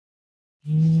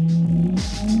Countdown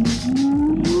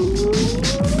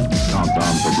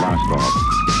to blast off.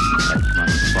 X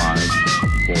minus 5,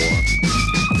 4,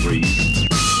 3,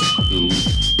 2,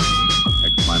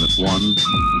 X minus 1,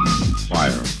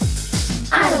 fire.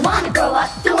 I don't wanna grow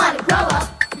up, don't wanna grow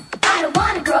up. I don't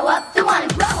wanna grow up, don't wanna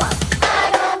grow up.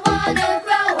 I don't wanna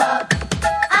grow up.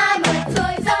 I'm a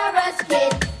Toys R Us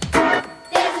kid.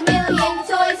 There's a million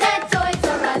toys at Toys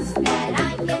R Us that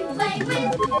I can play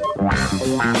with.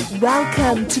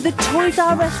 Welcome to the Toys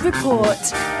R Us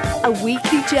Report, a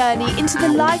weekly journey into the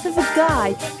life of a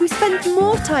guy who spends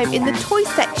more time in the toy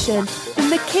section than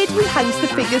the kid who hangs the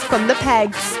figures from the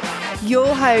pegs.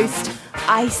 Your host,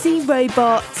 Icy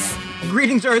Robots.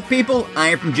 Greetings, Earth people. I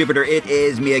am from Jupiter. It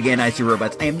is me again, Icy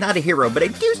Robots. I am not a hero, but I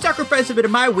do sacrifice a bit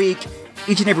of my week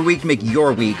each and every week to make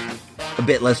your week a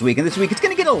bit less week. And this week, it's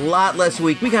going to get a lot less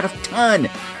week. We got a ton,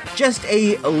 just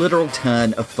a literal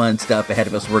ton of fun stuff ahead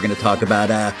of us. We're going to talk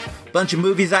about a bunch of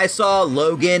movies I saw,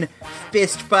 Logan,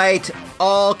 Fist Fight,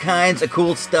 all kinds of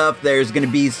cool stuff. There's going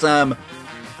to be some,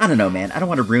 I don't know, man. I don't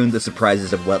want to ruin the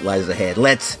surprises of what lies ahead.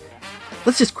 Let's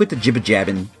just quit the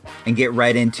jibba-jabbing and get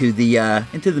right into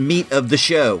the meat of the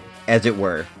show, as it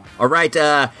were. All right,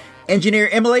 Engineer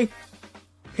Emily,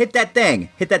 hit that thing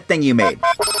you made.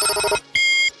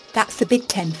 That's the Big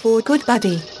Ten for Good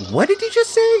Buddy. What did you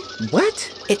just say?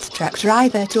 What? It's truck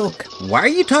driver talk. Why are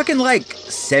you talking like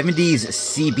 70s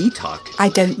CB talk? I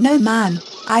don't know, man.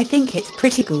 I think it's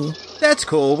pretty cool. That's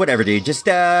cool, whatever, dude. Just,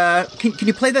 can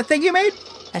you play that thing you made?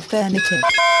 Affirmative.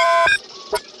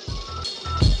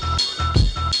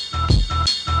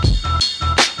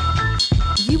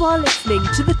 You are listening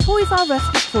to the Toys R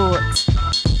Us Report.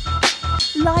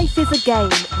 Life is a game,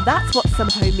 that's what some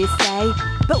homies say,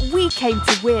 but we came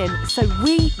to win, so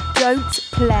we don't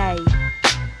play.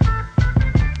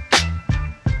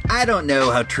 I don't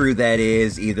know how true that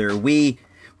is either. We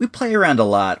play around a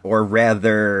lot, or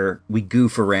rather, we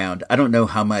goof around. I don't know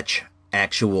how much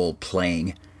actual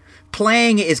playing.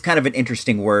 Playing is kind of an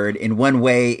interesting word. In one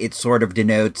way, it sort of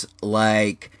denotes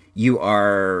like you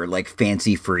are like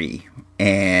fancy free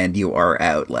and you are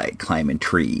out like climbing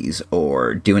trees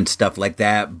or doing stuff like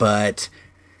that. But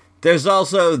there's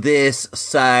also this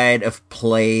side of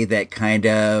play that kind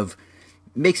of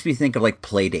makes me think of like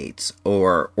play dates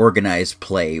or organized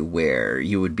play where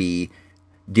you would be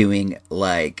doing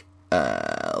like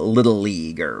Little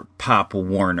League or Pop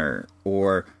Warner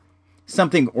or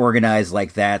something organized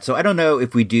like that. So I don't know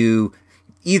if we do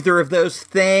either of those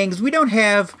things. I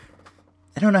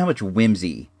don't know how much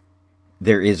whimsy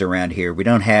there is around here. We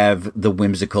don't have the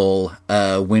whimsical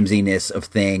whimsiness of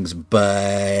things,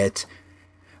 but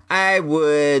I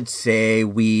would say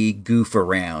we goof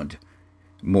around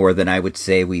more than I would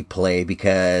say we play,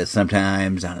 because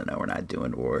sometimes, I don't know, we're not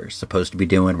doing what we're supposed to be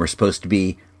doing. We're supposed to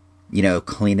be,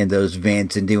 cleaning those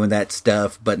vents and doing that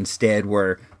stuff, but instead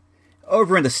we're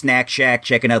over in the snack shack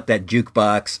checking out that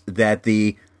jukebox that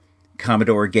the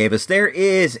Commodore gave us. There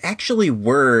is actually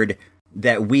word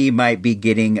that we might be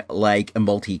getting like a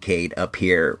multicade up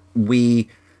here. We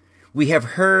have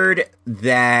heard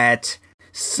that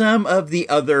some of the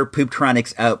other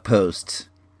Pooptronics outposts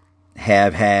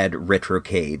have had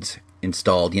retrocades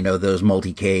installed, those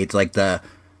multicades, like the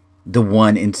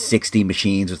 1 in 60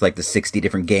 machines with like the 60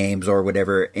 different games or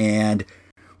whatever. And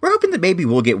we're hoping that maybe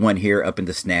we'll get one here up in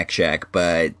the Snack Shack,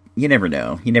 but you never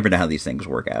know. You never know how these things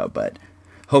work out, but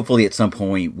hopefully at some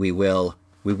point we will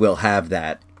have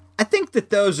that. I think that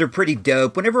those are pretty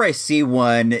dope. Whenever I see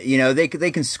one, they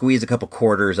can squeeze a couple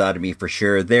quarters out of me for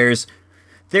sure. There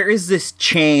is this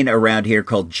chain around here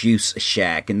called Juice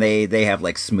Shack, and they have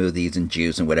like smoothies and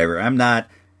juice and whatever. I'm not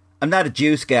a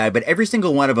juice guy, but every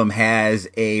single one of them has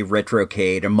a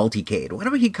retrocade, a multicade. What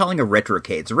do we keep calling a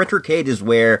retrocade? So retrocade is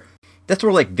that's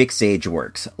where like Vic Sage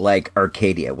works, like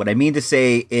Arcadia. What I mean to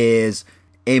say is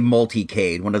a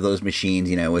multicade, one of those machines,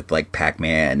 with like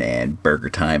Pac-Man and Burger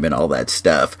Time and all that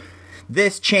stuff.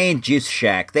 This chain, Juice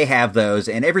Shack, they have those,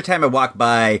 and every time I walk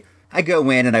by, I go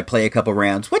in and I play a couple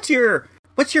rounds. What's your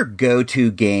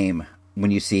go-to game when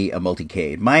you see a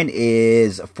multicade? Mine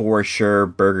is for sure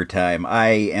Burger Time.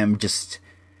 I'm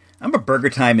a Burger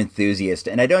Time enthusiast,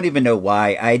 and I don't even know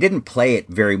why. I didn't play it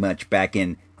very much back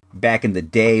in the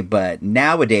day, but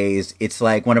nowadays it's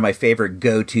like one of my favorite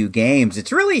go-to games.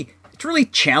 It's really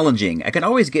challenging. I can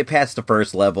always get past the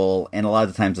first level and a lot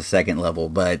of times the second level,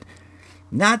 but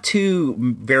not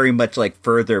too very much like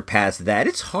further past that.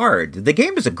 It's hard. The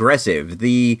game is aggressive.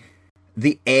 The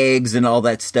eggs and all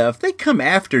that stuff, they come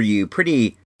after you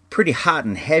pretty hot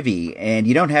and heavy, and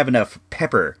you don't have enough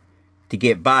pepper to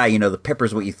get by. The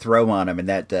pepper's what you throw on them, and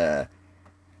that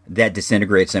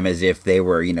disintegrates them as if they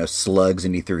were, slugs,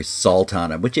 and you threw salt on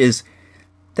them, which is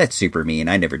That's super mean.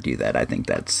 I never do that. I think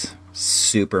that's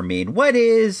super mean. What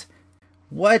is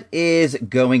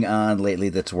going on lately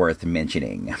that's worth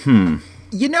mentioning?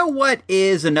 You know what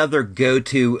is another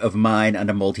go-to of mine on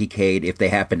a multicade if they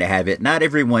happen to have it? Not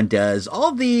everyone does.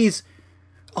 All these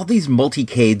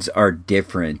multicades are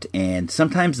different, and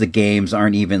sometimes the games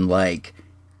aren't even like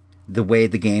the way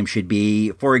the game should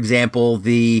be. For example,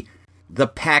 the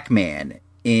Pac-Man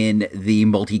in the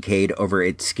multicade over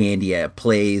at Scandia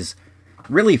plays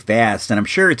really fast, and I'm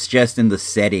sure it's just in the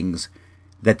settings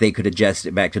that they could adjust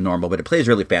it back to normal, but it plays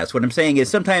really fast. What I'm saying is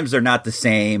sometimes they're not the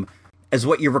same as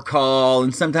what you recall,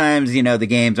 and sometimes, the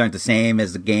games aren't the same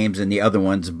as the games in the other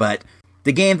ones, but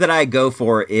the game that I go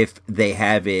for if they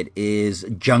have it is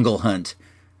Jungle Hunt.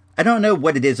 I don't know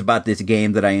what it is about this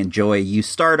game that I enjoy. You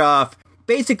start off,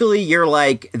 basically you're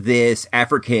like this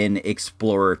African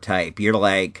explorer type. You're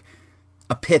like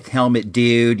a pith helmet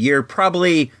dude. You're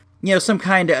probably, some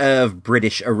kind of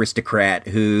British aristocrat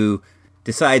who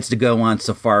decides to go on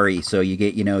safari. So you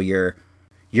get,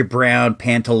 your brown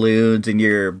pantaloons and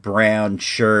your brown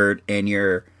shirt and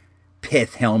your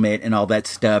pith helmet and all that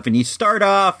stuff. And you start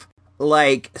off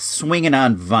like swinging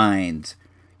on vines.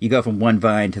 You go from one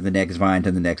vine to the next vine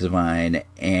to the next vine.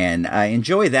 And I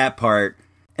enjoy that part.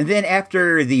 And then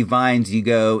after the vines, you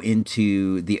go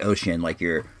into the ocean. Like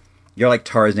you're like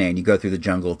Tarzan. You go through the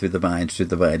jungle, through the vines, through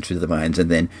the vines, through the vines.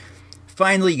 And then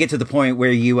finally you get to the point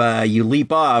where you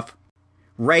leap off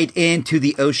right into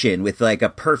the ocean with like a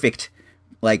perfect,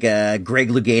 like a Greg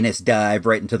Louganis dive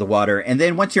right into the water. And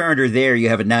then once you're under there, you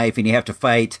have a knife and you have to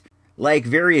fight like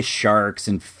various sharks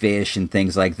and fish and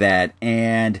things like that.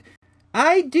 And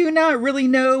I do not really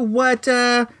know what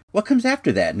comes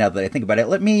after that now that I think about it.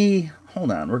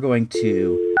 Hold on. We're going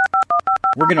to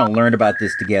learn about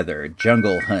this together.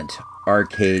 Jungle Hunt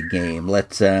arcade game.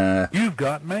 You've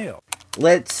got mail.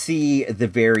 Let's see the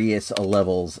various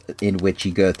levels in which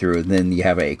you go through. And then you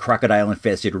have a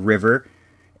crocodile-infested river.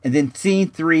 And then scene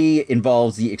 3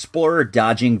 involves the explorer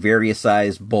dodging various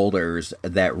sized boulders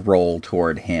that roll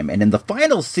toward him. And in the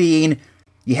final scene,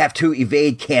 you have to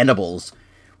evade cannibals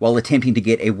while attempting to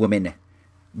get a woman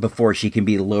before she can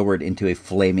be lowered into a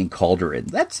flaming cauldron.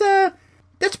 That's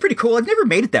pretty cool. I've never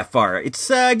made it that far. It's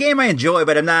a game I enjoy,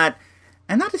 but I'm not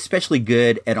especially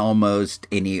good at almost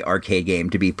any arcade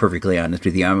game, to be perfectly honest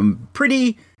with you. I'm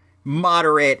pretty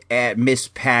moderate at Miss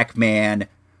Pac-Man,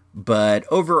 but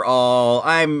overall,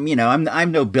 I'm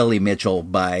no Billy Mitchell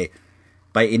by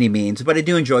any means, but I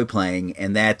do enjoy playing,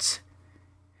 and that's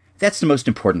the most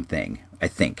important thing, I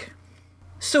think.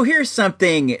 So here's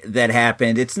something that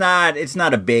happened. It's not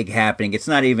a big happening. It's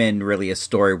not even really a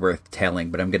story worth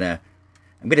telling, but I'm gonna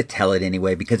tell it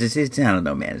anyway because it's I don't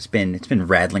know, man. It's been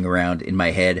rattling around in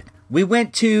my head. We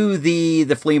went to the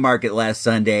flea market last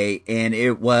Sunday, and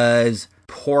it was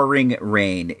pouring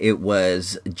rain. It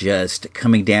was just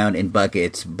coming down in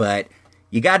buckets, but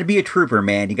you got to be a trooper,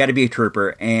 man. You got to be a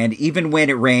trooper. And even when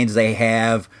it rains, they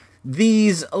have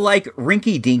these like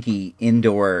rinky-dinky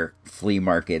indoor flea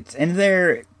markets, and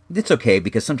it's okay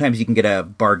because sometimes you can get a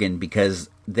bargain because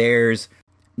there's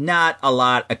not a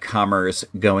lot of commerce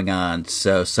going on.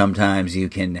 So sometimes you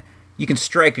can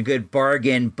strike a good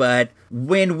bargain. But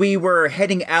when we were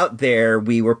heading out there,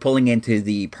 we were pulling into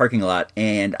the parking lot,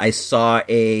 and I saw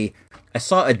a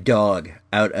dog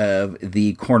out of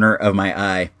the corner of my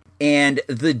eye. And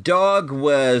the dog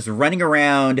was running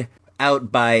around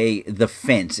out by the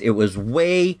fence. It was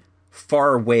way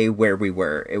far away where we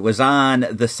were. It was on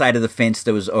the side of the fence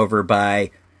that was over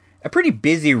by a pretty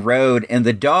busy road, and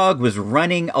the dog was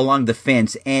running along the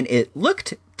fence, and it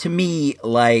looked to me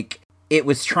like it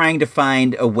was trying to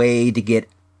find a way to get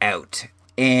out.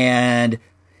 And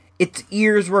its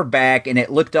ears were back, and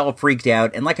it looked all freaked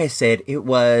out. And like I said, it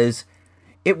was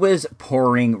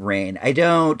pouring rain. I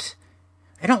don't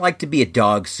like to be a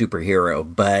dog superhero,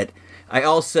 but I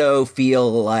also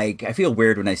feel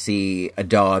weird when I see a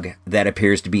dog that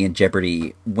appears to be in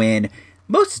jeopardy when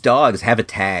most dogs have a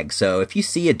tag. So if you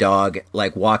see a dog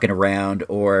like walking around,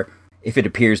 or if it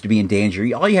appears to be in danger,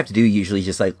 all you have to do usually is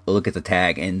just like look at the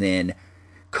tag and then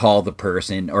call the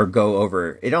person or go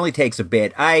over. It only takes a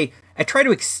bit. I try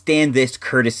to extend this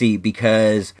courtesy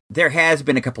because there has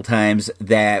been a couple times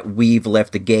that we've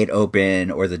left the gate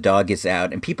open or the dog is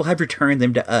out and people have returned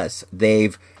them to us.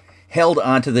 They've held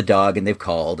onto the dog and they've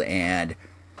called, and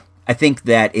I think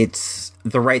that it's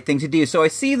the right thing to do. So I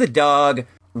see the dog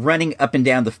running up and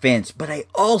down the fence, but I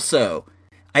also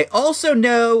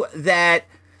know that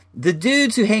the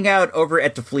dudes who hang out over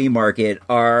at the flea market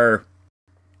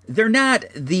they're not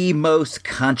the most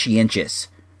conscientious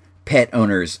pet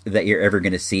owners that you're ever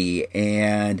going to see.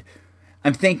 And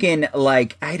I'm thinking,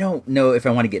 like, I don't know if I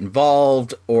want to get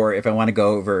involved or if I want to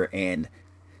go over and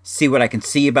see what I can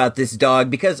see about this dog,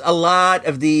 because a lot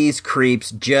of these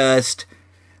creeps just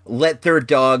let their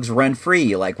dogs run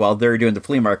free. Like, while they're doing the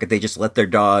flea market, they just let their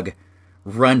dog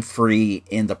run free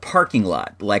in the parking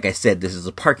lot. Like I said, this is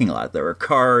a parking lot. There are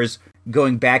cars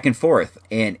going back and forth,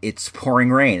 and it's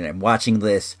pouring rain, and I'm watching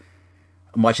this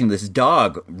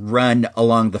dog run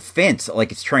along the fence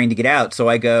like it's trying to get out. So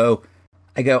I go,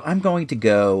 I'm going to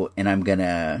go, and I'm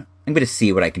gonna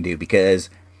see what I can do, because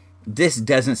this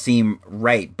doesn't seem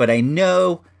right. But I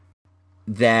know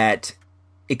that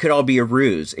it could all be a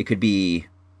ruse. It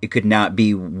could not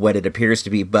be what it appears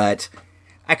to be, but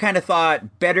I kind of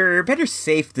thought better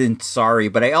safe than sorry.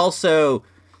 But I also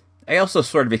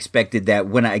sort of expected that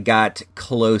when I got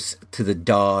close to the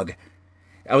dog,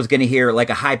 I was going to hear like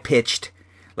a high-pitched,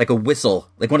 like a whistle,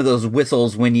 like one of those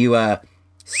whistles when you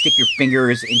stick your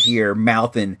fingers into your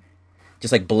mouth and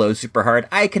just like blow super hard.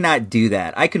 I cannot do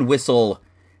that. I can whistle,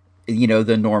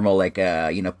 the normal, like,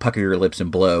 pucker your lips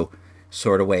and blow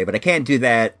sort of way, but I can't do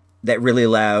that really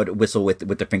loud whistle with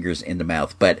the fingers in the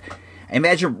mouth. But I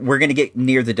imagine we're going to get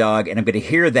near the dog, and I'm going to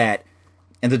hear that,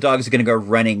 and the dog is going to go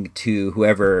running to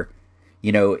whoever,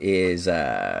 is,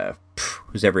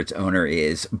 whoever its owner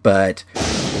is. But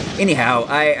anyhow,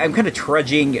 I'm kind of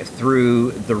trudging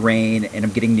through the rain, and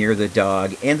I'm getting near the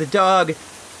dog, and the dog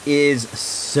is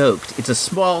soaked. It's a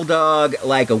small dog,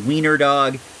 like a wiener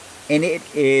dog, and it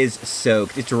is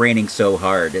soaked. It's raining so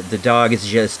hard. The dog is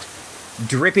just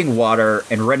dripping water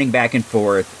and running back and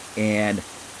forth, and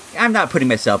I'm not putting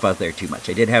myself out there too much.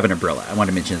 I did have an umbrella. I want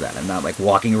to mention that. I'm not like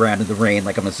walking around in the rain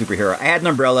like I'm a superhero. I had an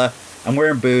umbrella. I'm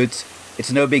wearing boots.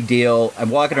 It's no big deal. I'm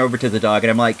walking over to the dog,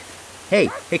 and I'm like, hey,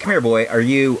 come here, boy. Are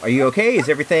you okay? Is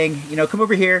everything, come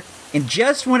over here. And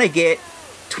just when I get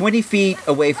 20 feet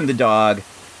away from the dog,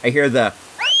 I hear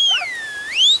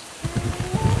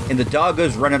and the dog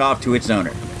goes running off to its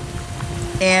owner.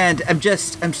 And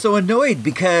I'm so annoyed,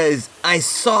 because I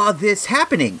saw this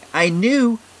happening. I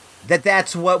knew that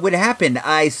that's what would happen.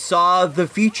 I saw the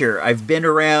future. I've been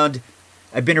around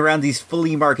these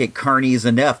flea market carnies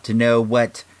enough to know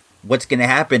what's going to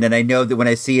happen. And I know that when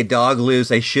I see a dog loose,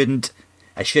 I shouldn't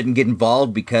get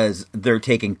involved because they're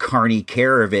taking carny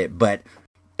care of it. But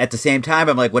at the same time,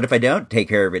 I'm like, what if I don't take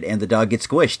care of it and the dog gets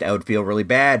squished? I would feel really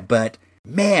bad. But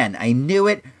man, I knew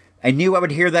it. I knew I would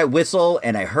hear that whistle,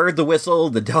 and I heard the whistle.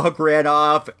 The dog ran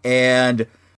off, and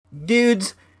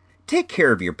dudes, take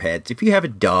care of your pets. If you have a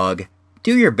dog,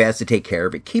 do your best to take care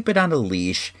of it. Keep it on a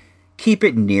leash. Keep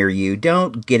it near you.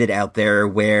 Don't get it out there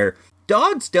where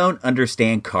dogs don't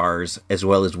understand cars as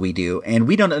well as we do, and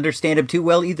we don't understand them too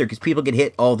well either, because people get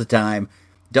hit all the time.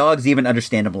 Dogs even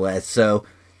understand them less. So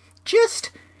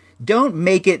just don't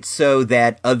make it so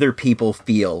that other people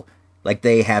feel like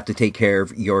they have to take care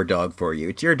of your dog for you.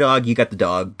 It's your dog. You got the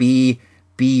dog. Be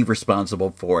responsible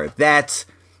for it. That's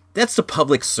the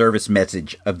public service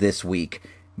message of this week.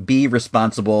 Be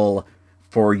responsible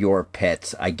for your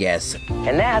pets, I guess.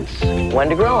 And that's when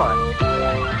to grow on.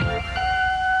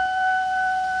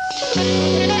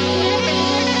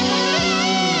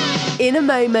 In a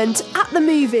moment, at the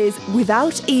movies,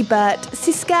 without Ebert,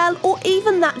 Siskel, or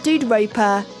even that dude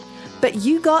Roper. But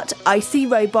you got Icy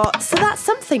Robot, so that's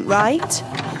something, right?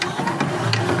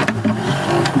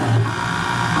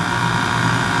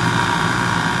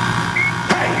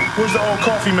 Hey, where's the old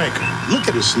coffee maker? Look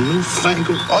at this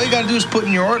newfangled. All you gotta do is put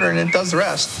in your order and it does the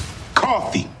rest.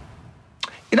 Coffee.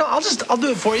 I'll do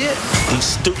it for you. These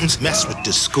students mess with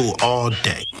this school all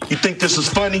day. You think this is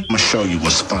funny? I'm gonna show you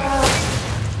what's funny.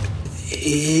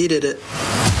 He did it.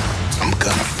 I'm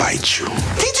gonna bite you.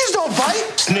 Teachers don't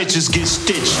bite. Snitches get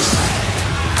stitches.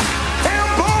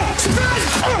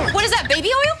 What is that, baby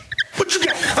oil? What you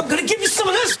got? I'm gonna give you some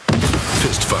of this.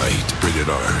 Fist Fight, rated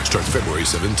R, starts February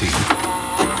 17th.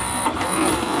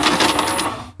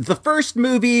 The first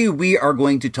movie we are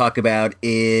going to talk about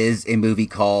is a movie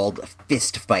called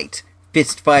Fist Fight.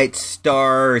 Fist Fight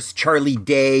stars Charlie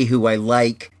Day, who I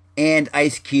like, and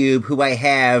Ice Cube, who I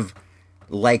have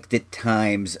liked at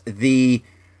times. The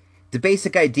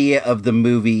basic idea of the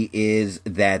movie is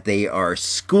that they are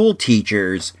school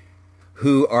teachers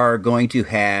who are going to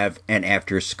have an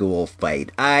after-school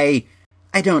fight. I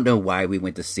don't know why we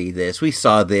went to see this. We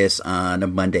saw this on a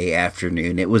Monday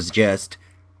afternoon. It was just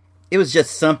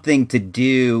something to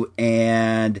do,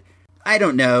 and I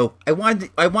don't know. I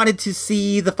wanted to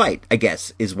see the fight, I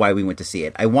guess, is why we went to see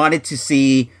it. I wanted to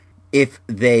see if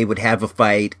they would have a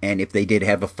fight, and if they did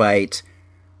have a fight,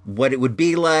 what it would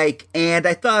be like, and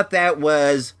I thought that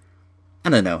was, I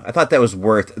don't know, I thought that was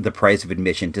worth the price of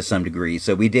admission to some degree.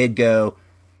 So we did go,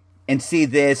 and see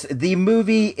this. The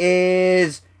movie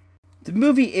is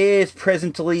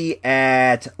presently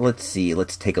at,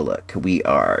 let's take a look. We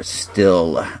are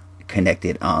still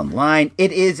connected online.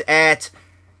 It is at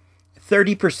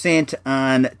 30%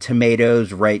 on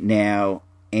Tomatoes right now,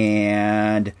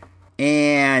 and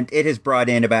it has brought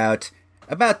in about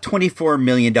 $24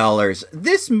 million.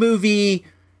 This movie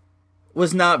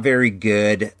was not very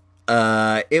good.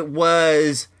 I'm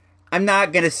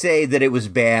not going to say that it was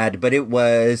bad, but it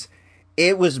was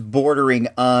bordering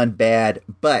on bad,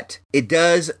 but it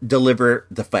does deliver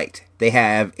the fight. They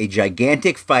have a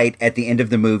gigantic fight at the end of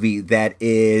the movie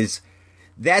that's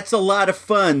a lot of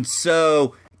fun.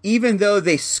 So even though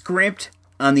they scrimped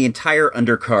on the entire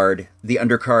undercard, the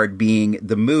undercard being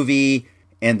the movie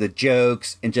and the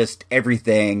jokes and just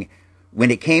everything, when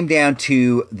it came down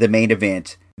to the main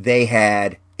event, they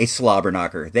had a slobber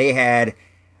knocker. They had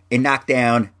a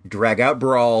knockdown, drag-out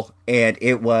brawl, and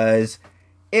it was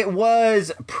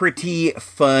pretty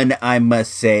fun, I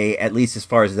must say, at least as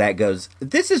far as that goes.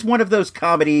 This is one of those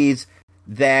comedies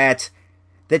that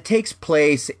takes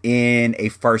place in a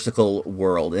farcical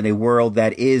world, in a world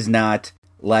that is not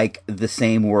like the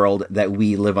same world that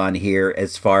we live on here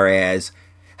as far as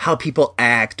how people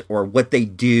act or what they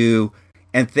do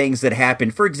and things that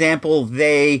happen. For example,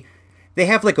 they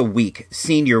have like a week,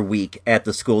 senior week at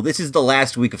the school. This is the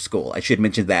last week of school. I should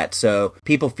mention that. So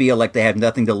people feel like they have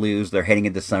nothing to lose. They're heading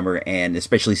into summer, and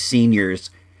especially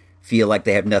seniors feel like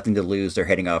they have nothing to lose. They're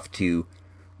heading off to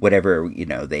whatever,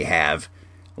 they have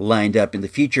lined up in the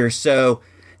future. So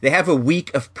they have a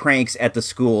week of pranks at the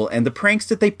school, and the pranks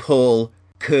that they pull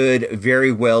could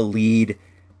very well lead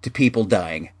to people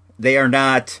dying. They're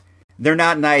not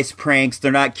nice pranks.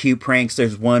 They're not cute pranks.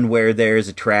 There's one where there's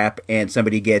a trap and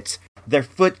somebody gets their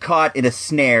foot caught in a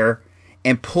snare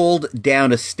and pulled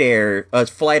down a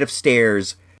flight of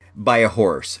stairs by a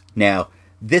horse. Now,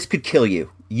 this could kill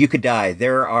you. You could die.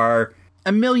 There are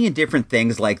a million different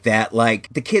things like that. Like,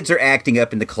 the kids are acting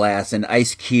up in the class, and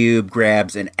Ice Cube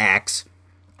grabs an axe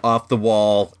off the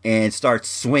wall and starts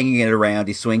swinging it around.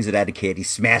 He swings it at a kid. He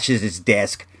smashes his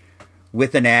desk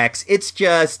with an axe.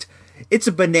 It's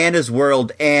a bananas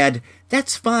world, and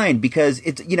that's fine because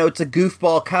it's a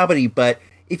goofball comedy. But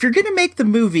if you're going to make the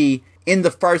movie in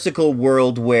the farcical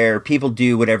world where people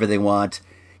do whatever they want,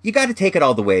 you got to take it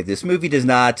all the way. This movie does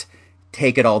not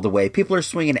take it all the way. People are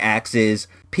swinging axes.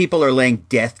 People are laying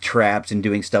death traps and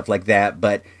doing stuff like that.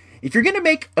 But if you're going to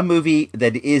make a movie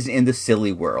that is in the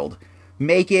silly world,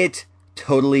 make it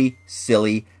totally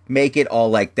silly. Make it all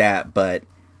like that. But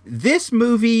this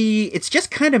movie, it's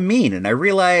just kind of mean. And I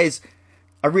realize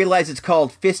it's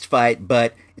called Fist Fight,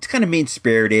 but it's kind of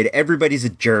mean-spirited. Everybody's a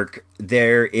jerk.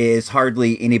 There is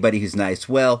hardly anybody who's nice.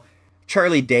 Well,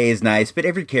 Charlie Day is nice, but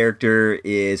every character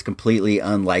is completely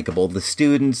unlikable. The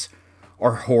students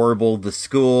are horrible. The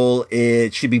school,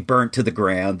 it should be burnt to the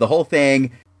ground. The whole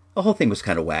thing was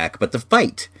kind of whack, but the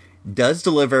fight does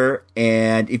deliver.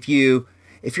 And if you're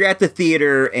at the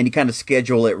theater and you kind of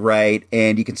schedule it right,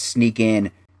 and you can sneak in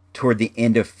toward the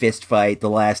end of Fist Fight, the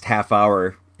last half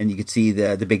hour, and you can see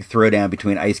the big throwdown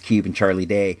between Ice Cube and Charlie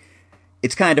Day,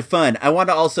 it's kind of fun. I want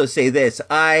to also say this.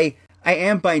 I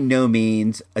am by no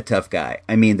means a tough guy.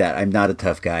 I mean that. I'm not a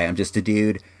tough guy. I'm just a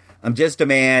dude. I'm just a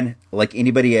man like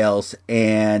anybody else,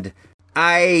 and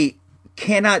I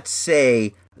cannot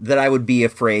say that I would be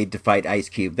afraid to fight Ice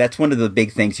Cube. That's one of the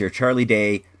big things here. Charlie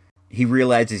Day, he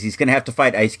realizes he's going to have to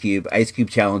fight Ice Cube. Ice Cube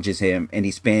challenges him, and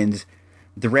he spends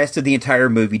the rest of the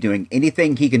entire movie doing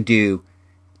anything he can do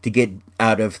to get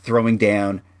out of throwing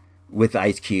down with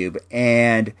Ice Cube.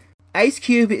 And Ice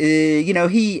Cube,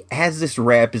 he has this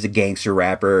rep as a gangster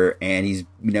rapper, and he's,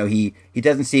 he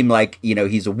doesn't seem like,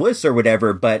 he's a wuss or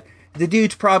whatever, but the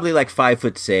dude's probably like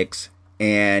 5'6",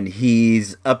 and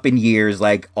he's up in years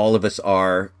like all of us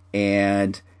are,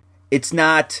 and it's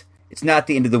not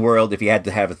the end of the world if you had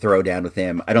to have a throwdown with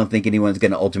him. I don't think anyone's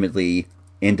going to ultimately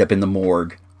end up in the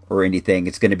morgue or anything.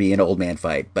 It's going to be an old man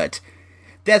fight, but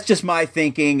that's just my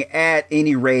thinking. At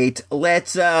any rate,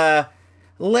 let's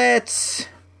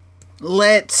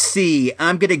see.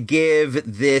 I'm going to give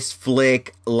this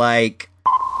flick like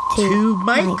 2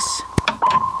 mics.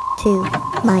 2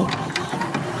 mics.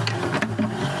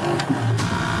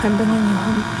 I'm bringing you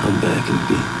home. I'm back in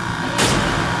beat.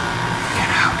 Get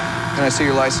out. Can I see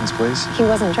your license, please? He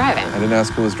wasn't driving. I didn't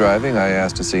ask who was driving. I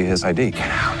asked to see his ID. Get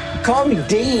out. Call me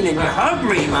Dean and you're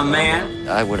hungry, my man.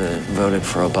 I would have voted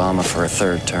for Obama for a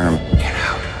 3rd term. Get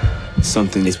out.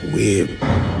 Something is weird.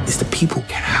 It's the people.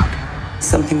 Get out.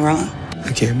 Something wrong?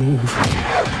 I can't move.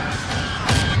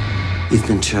 You've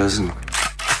been chosen. Get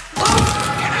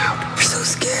out. We're so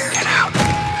scared. Get out.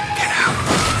 Get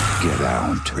out. Get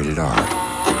out. Rated R.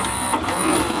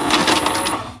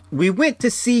 We went to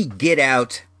see Get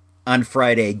Out on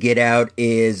Friday. Get Out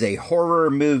is a horror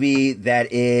movie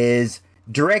that is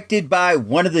directed by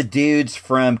one of the dudes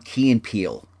from Key and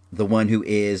Peele, the one who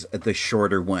is the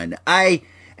shorter one. I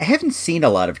haven't seen a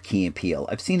lot of Key and Peele.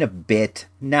 I've seen a bit,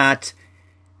 not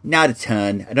a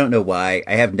ton. I don't know why.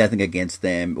 I have nothing against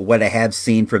them. What I have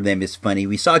seen from them is funny.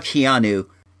 We saw Keanu,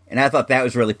 and I thought that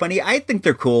was really funny. I think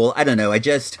they're cool. I don't know.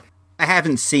 I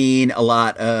haven't seen a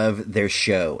lot of their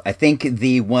show. I think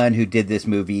the one who did this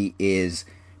movie is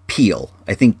Peele.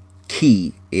 I think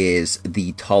Key is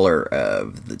the taller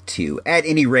of the two. At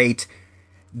any rate,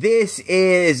 this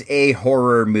is a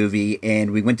horror movie,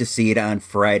 and we went to see it on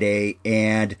Friday,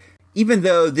 and even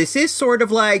though this is sort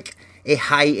of like a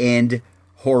high-end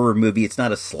horror movie, it's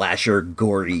not a slasher,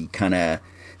 gory, kind of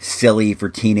silly for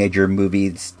teenager movie.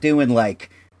 It's doing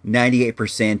like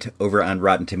 98% over on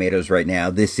Rotten Tomatoes right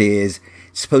now. This is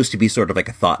supposed to be sort of like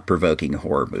a thought-provoking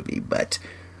horror movie, but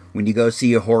when you go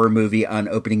see a horror movie on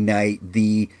opening night,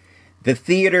 the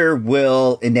theater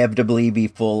will inevitably be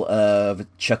full of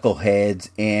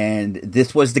chuckleheads, and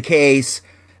this was the case.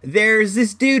 There's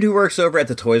this dude who works over at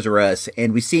the Toys R Us,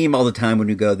 and we see him all the time when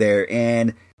we go there,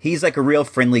 and he's like a real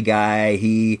friendly guy.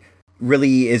 He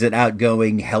really is an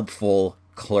outgoing, helpful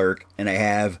clerk, and I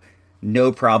have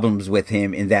no problems with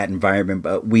him in that environment.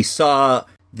 But we saw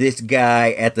this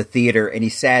guy at the theater, and he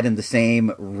sat in the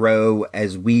same row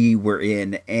as we were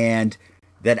in, and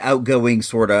that outgoing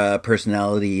sort of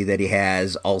personality that he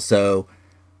has also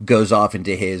goes off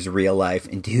into his real life.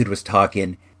 And dude was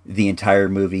talking the entire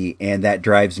movie, and that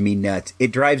drives me nuts.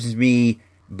 It drives me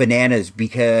bananas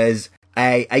because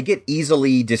I get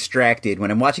easily distracted.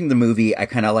 When I'm watching the movie, I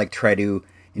kind of like try to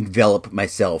envelop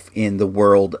myself in the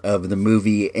world of the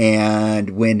movie,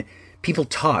 and when people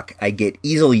talk, I get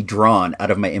easily drawn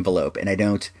out of my envelope, and I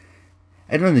don't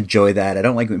enjoy that. I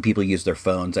don't like when people use their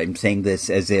phones. I'm saying this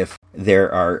as if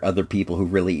there are other people who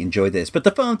really enjoy this, but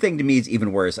the phone thing to me is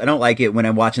even worse. I don't like it when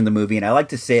I'm watching the movie, and I like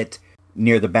to sit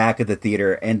near the back of the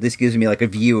theater, and this gives me like a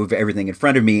view of everything in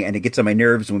front of me, and it gets on my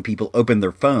nerves when people open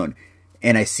their phone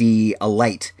and I see a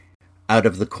light out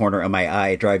of the corner of my eye.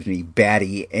 It drives me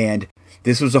batty. And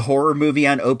this was a horror movie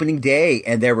on opening day,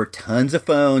 and there were tons of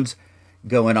phones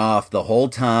going off the whole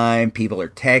time. People are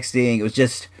texting. It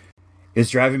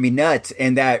was driving me nuts,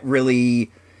 and that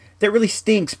really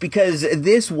stinks because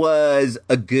this was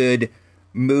a good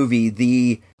movie.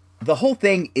 The whole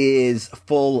thing is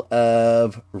full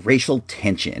of racial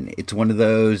tension. It's one of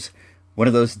those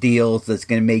deals that's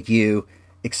going to make you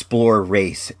explore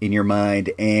race in your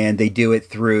mind, and they do it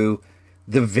through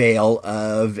the veil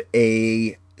of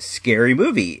a scary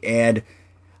movie. And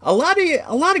a lot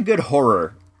of good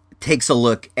horror takes a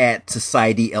look at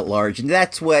society at large, and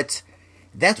that's what's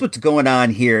going on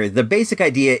here. The basic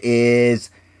idea is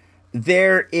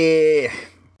I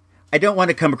don't want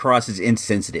to come across as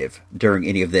insensitive during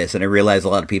any of this, and I realize a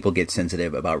lot of people get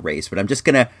sensitive about race, but I'm just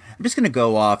gonna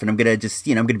go off, and I'm gonna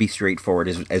be straightforward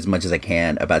as much as I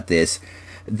can about this.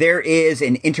 There is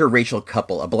an interracial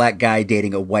couple, a black guy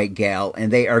dating a white gal,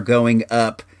 and they are going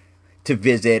up to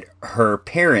visit her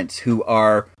parents, who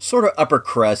are sort of upper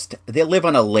crust. They live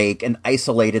on a lake, an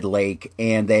isolated lake,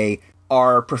 and they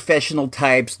are professional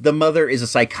types. The mother is a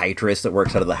psychiatrist that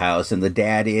works out of the house, and the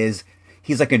dad he's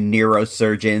like a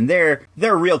neurosurgeon. They're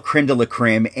real creme de la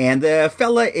creme, and the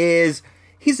fella he's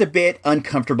a bit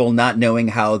uncomfortable not knowing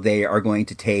how they are going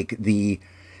to take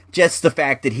just the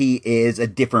fact that he is a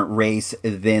different race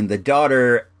than the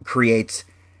daughter creates,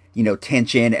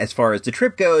 tension as far as the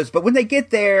trip goes. But when they get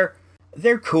there,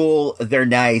 they're cool, they're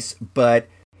nice, but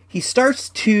he starts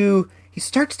to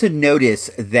notice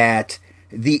that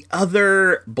the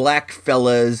other black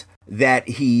fellas that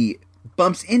he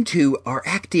bumps into are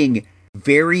acting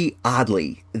very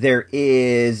oddly. There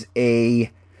is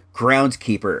a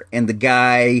groundskeeper, and the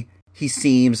guy, he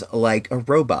seems like a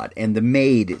robot, and the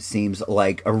maid seems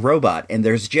like a robot, and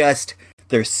there's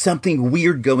something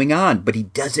weird going on, but he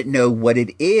doesn't know what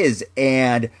it is,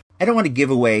 and I don't want to give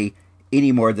away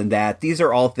any more than that. These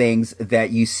are all things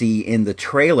that you see in the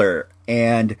trailer,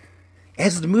 and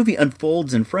as the movie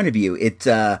unfolds in front of you, it's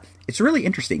really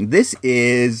interesting. This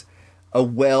is a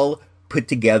well put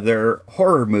together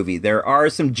horror movie. There are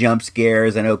some jump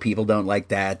scares. I know people don't like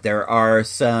that. There are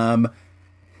some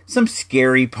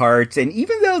scary parts. And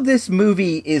even though this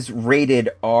movie is rated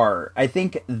R, I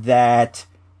think that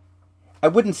I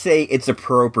wouldn't say it's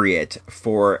appropriate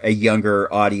for a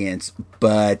younger audience,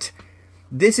 but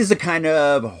this is a kind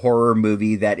of horror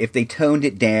movie that if they toned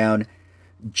it down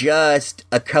just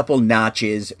a couple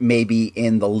notches, maybe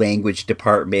in the language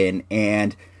department,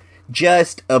 and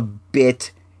just a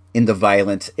bit in the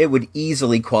violence. It would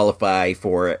easily qualify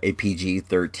for a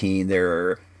PG-13.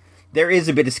 There is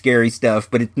a bit of scary stuff,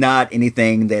 but it's not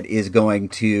anything that is going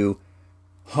to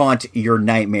haunt your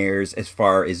nightmares as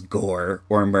far as gore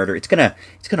or murder. It's gonna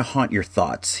haunt your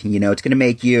thoughts. You know, it's gonna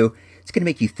make you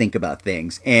think about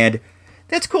things. And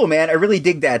that's cool, man. I really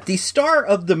dig that. The star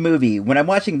of the movie, when I'm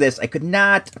watching this, I could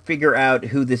not figure out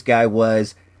who this guy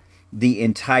was the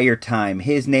entire time.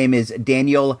 His name is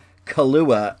Daniel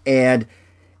Kaluuya, and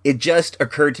it just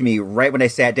occurred to me right when I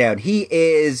sat down. He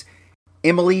is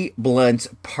Emily Blunt's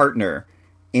partner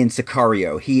in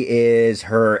Sicario. He is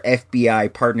her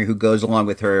FBI partner who goes along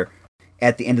with her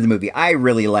at the end of the movie. I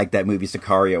really like that movie,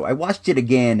 Sicario. I watched it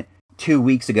again 2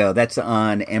 weeks ago. That's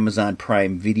on Amazon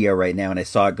Prime Video right now, and I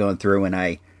saw it going through, and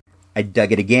I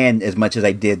dug it again as much as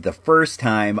I did the first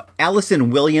time.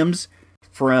 Allison Williams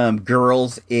from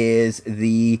Girls is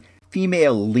the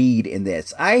female lead in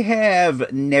this. I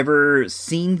have never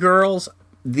seen Girls.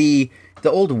 The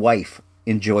old wife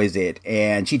enjoys it,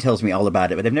 and she tells me all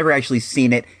about it, but I've never actually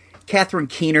seen it. Catherine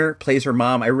Keener plays her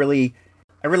mom. I really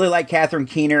like Catherine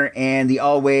Keener, and the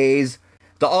always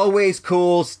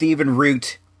cool Stephen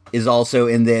Root is also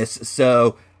in this.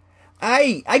 So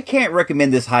I can't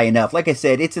recommend this high enough. Like I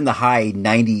said, it's in the high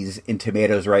 90s in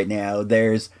tomatoes right now.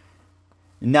 There's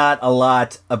not a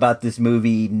lot about this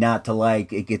movie not to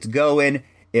like. It gets going,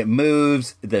 it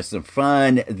moves, there's some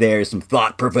fun, there's some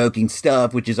thought-provoking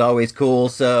stuff, which is always cool.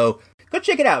 So go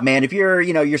check it out, man. If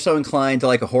you're so inclined to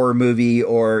like a horror movie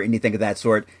or anything of that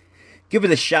sort, give it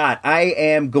a shot. I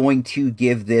am going to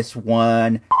give this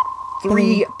one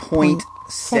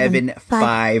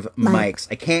 3.75 mics.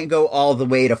 I can't go all the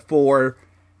way to 4.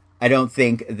 I don't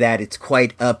think that it's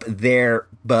quite up there,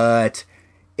 but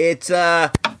it's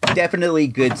definitely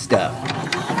good stuff. Does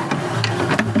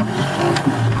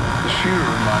she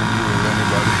remind you of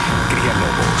anybody? Cría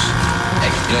Lobos.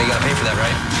 Hey, you know you gotta pay for that,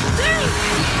 right?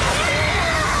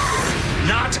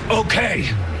 Not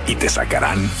okay. Y te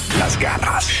sacarán las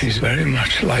garras. She's very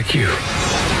much like you.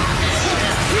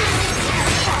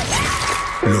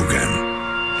 Logan.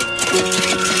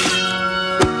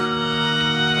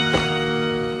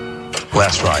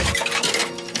 Last ride.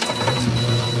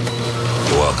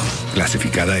 You're welcome.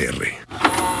 Clasificada R.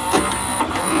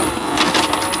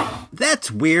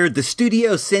 That's weird. The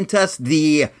studio sent us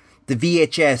the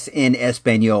VHS in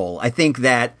Espanol. I think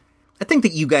that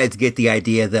you guys get the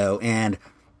idea, though, and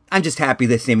I'm just happy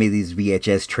they sent me these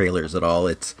VHS trailers at all.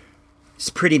 It's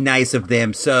pretty nice of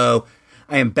them. So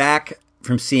I am back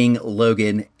from seeing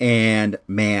Logan, and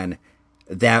man,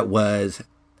 that was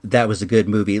a good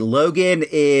movie. Logan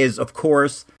is, of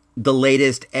course, the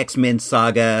latest X-Men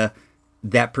saga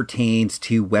that pertains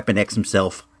to Weapon X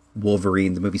himself,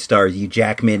 Wolverine. The movie stars Hugh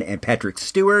Jackman and Patrick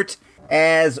Stewart,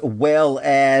 as well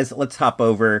as, let's hop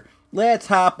over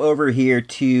here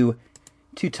to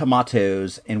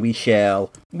Tomatoes, and we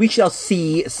shall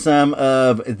see some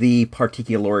of the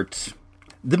particulars.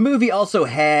 The movie also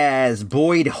has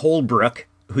Boyd Holbrook,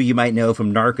 who you might know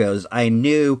from Narcos. I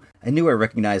knew I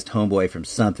recognized Homeboy from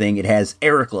something. It has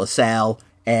Eric LaSalle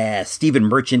as Stephen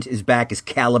Merchant is back as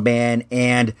Caliban,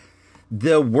 and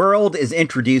the world is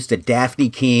introduced to Daphne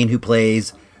Keane, who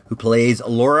plays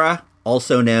Laura,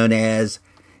 also known as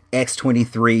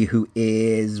X-23, who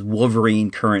is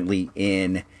Wolverine currently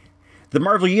in the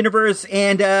Marvel Universe.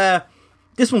 And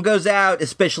this one goes out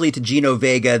especially to Gino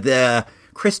Vega. The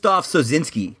Krzysztof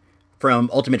Sosinski from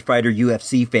Ultimate Fighter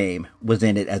UFC fame was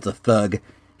in it as a thug.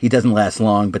 He doesn't last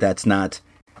long, but that's not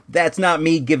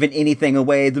me giving anything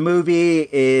away. The movie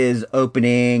is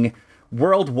opening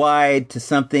worldwide to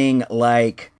something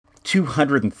like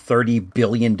 $230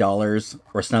 billion or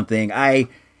something. I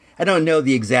don't know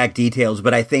the exact details,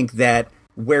 but I think that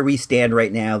where we stand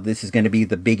right now, this is going to be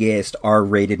the biggest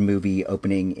R-rated movie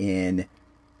opening in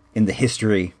the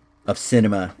history of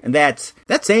cinema. And that's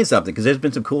saying something, because there's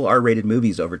been some cool R-rated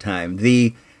movies over time.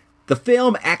 The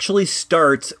film actually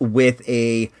starts with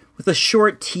a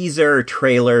short teaser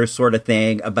trailer sort of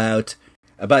thing about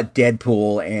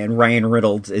Deadpool, and Ryan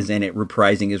Reynolds is in it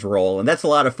reprising his role, and that's a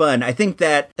lot of fun. I think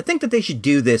that they should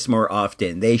do this more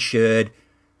often. They should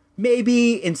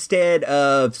maybe, instead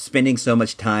of spending so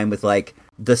much time with like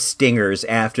the stingers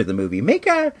after the movie, make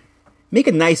a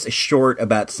nice short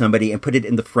about somebody and put it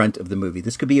in the front of the movie.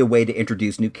 This could be a way to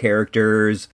introduce new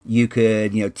characters. You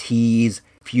could, tease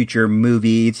future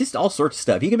movies, just all sorts of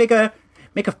stuff. You can make a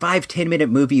 5-10 minute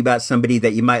movie about somebody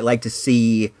that you might like to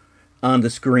see on the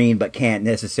screen but can't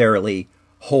necessarily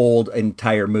hold an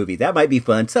entire movie. That might be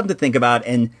fun, something to think about.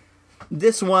 And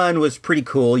this one was pretty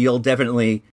cool. You'll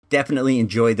definitely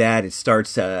enjoy that. It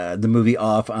starts the movie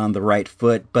off on the right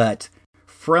foot, but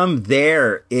from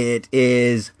there it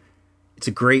is It's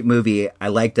a great movie. I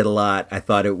liked it a lot. I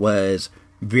thought it was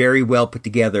very well put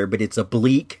together, but it's a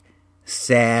bleak,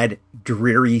 sad,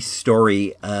 dreary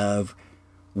story of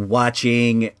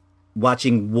watching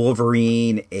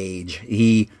Wolverine age.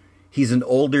 He's an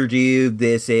older dude.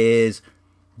 This is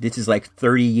like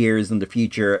 30 years in the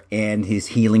future, and his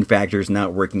healing factor is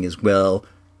not working as well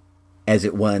as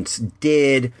it once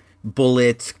did.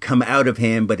 Bullets come out of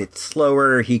him, but it's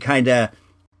slower.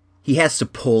 He has to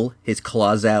pull his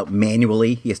claws out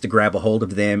manually. He has to grab a hold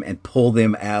of them and pull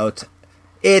them out.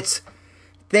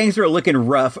 Things are looking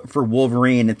rough for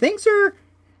Wolverine, and things are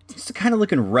just kind of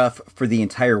looking rough for the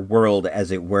entire world, as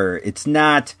it were. It's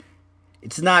not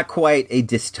quite a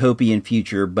dystopian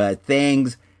future, but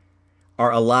things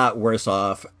are a lot worse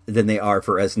off than they are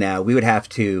for us now. We would have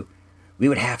to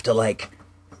like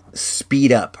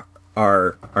speed up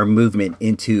our movement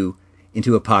into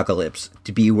Apocalypse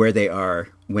to be where they are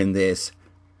when this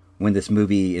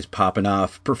movie is popping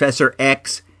off. Professor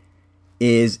X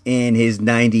is in his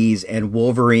 90s and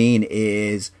Wolverine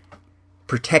is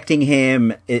protecting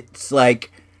him. It's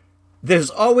like there's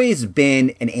always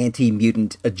been an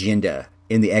anti-mutant agenda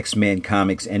in the X-Men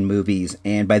comics and movies,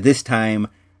 and by this time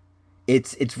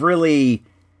it's really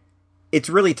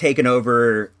taken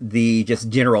over the just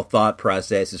general thought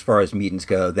process as far as mutants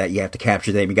go, that you have to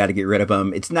capture them, you got to get rid of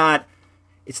them. It's not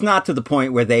to the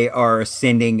point where they are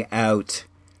sending out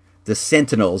the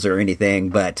Sentinels or anything,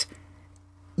 but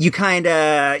you kind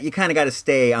of got to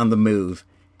stay on the move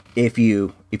if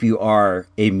you are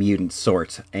a mutant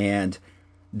sort. And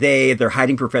they're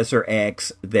hiding Professor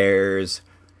X. There's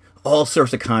all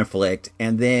sorts of conflict,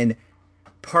 and then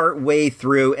part way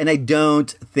through, and I don't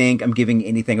think I'm giving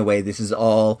anything away, this is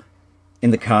all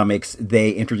in the comics,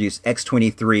 they introduce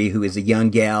X-23, who is a young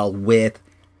gal with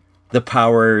the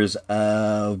powers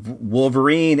of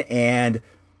Wolverine, and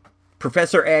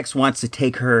Professor X wants to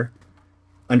take her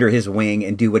under his wing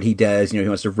and do what he does. He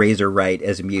wants to raise her right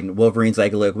as a mutant. Wolverine's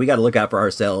like, look, we got to look out for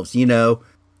ourselves. You know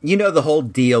the whole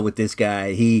deal with this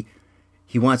guy. He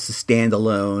wants to stand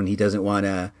alone. He doesn't want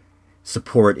to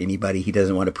support anybody. He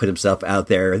doesn't want to put himself out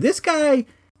there. This guy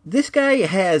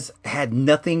has had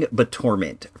nothing but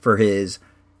torment for his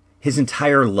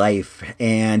entire life,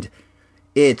 and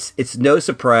it's no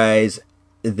surprise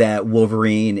that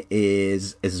Wolverine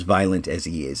is as violent as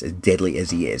he is, as deadly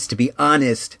as he is. To be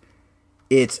honest,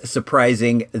 it's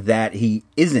surprising that he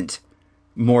isn't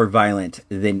more violent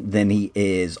than he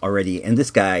is already. And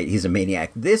this guy, he's a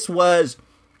maniac. This was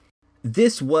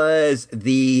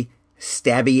the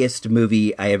stabbiest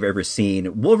movie I have ever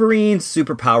seen. Wolverine's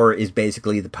superpower is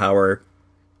basically the power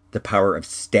of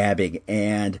stabbing,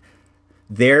 and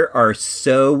there are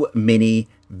so many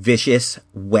vicious,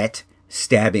 wet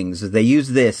stabbings. They use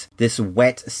this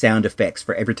wet sound effects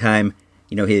for every time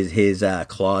his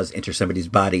claws enter somebody's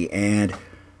body, and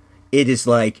it's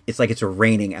like it's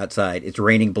raining outside. It's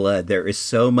raining blood. There is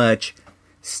so much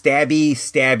stabby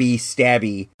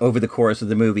over the course of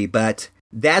the movie, but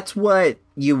that's what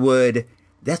you would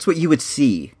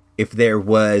see if there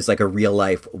was like a real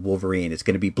life Wolverine. It's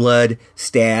going to be blood,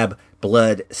 stab,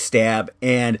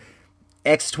 and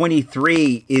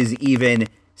X-23 is even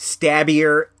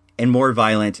stabbier and more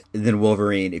violent than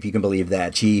Wolverine, if you can believe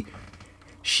that.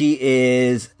 She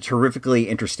is terrifically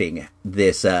interesting,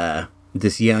 this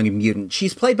young mutant.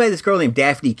 She's played by this girl named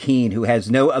Daphne Keane, who has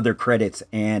no other credits,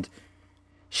 and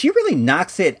she really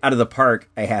knocks it out of the park,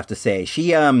 I have to say.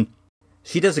 She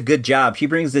does a good job. She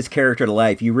brings this character to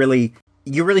life. You really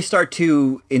start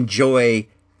to enjoy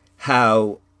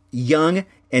how young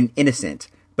and innocent,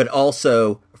 but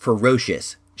also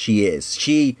ferocious she is.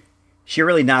 She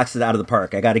really knocks it out of the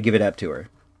park. I got to give it up to her.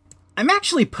 I'm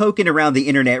actually poking around the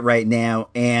internet right now,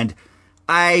 and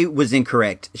I was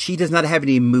incorrect. She does not have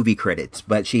any movie credits,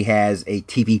 but she has a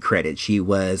TV credit. She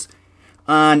was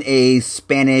on a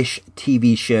Spanish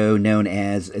TV show known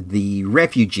as The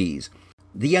Refugees.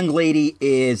 The young lady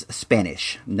is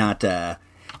Spanish, not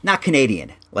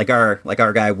Canadian, like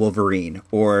our guy Wolverine,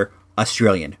 or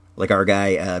Australian, like our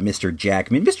guy Mr.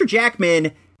 Jackman. Mr.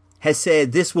 Jackman has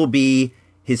said this will be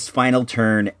his final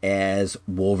turn as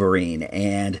Wolverine,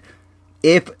 and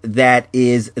if that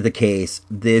is the case,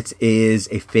 this is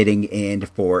a fitting end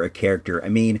for a character. I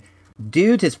mean,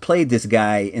 dude has played this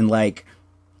guy in like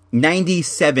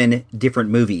 97 different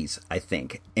movies, I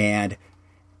think, and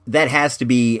that has to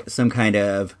be some kind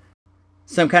of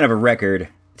a record.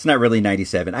 It's not really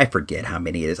 97. I forget how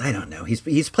many it is. I don't know.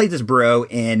 He's played this bro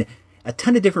in a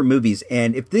ton of different movies,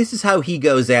 and if this is how he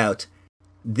goes out,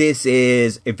 this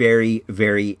is a very,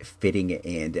 very fitting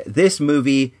end. This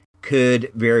movie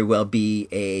could very well be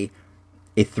a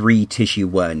 3-tissue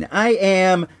one. I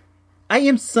am I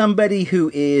am somebody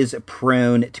who is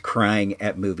prone to crying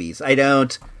at movies. I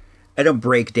don't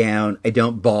break down, I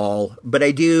don't bawl, but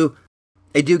I do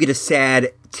get a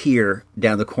sad tear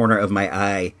down the corner of my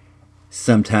eye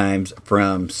sometimes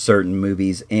from certain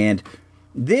movies, and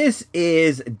this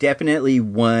is definitely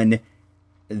one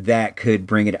that could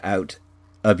bring it out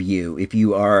of you if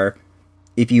you are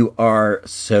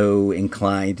so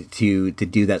inclined to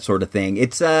do that sort of thing.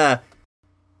 It's at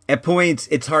points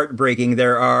it's heartbreaking.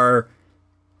 There are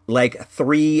like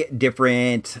 3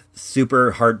 different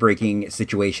super heartbreaking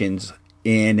situations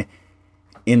in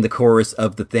the course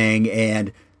of the thing,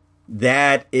 and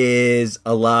that is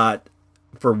a lot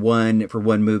for one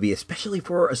movie, especially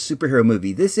for a superhero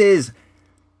movie. This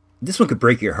one could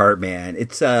break your heart, man.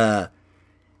 It's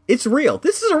real.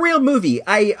 This is a real movie.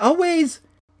 I always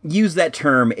use that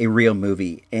term, a real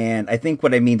movie, and I think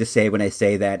what I mean to say when I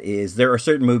say that is there are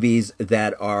certain movies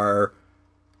that are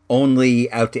only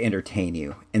out to entertain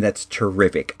you, and that's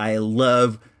terrific. I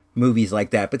love movies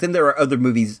like that, but then there are other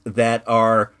movies that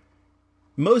are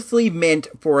mostly meant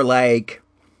for like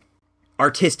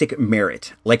artistic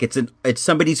merit, like it's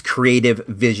somebody's creative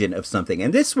vision of something.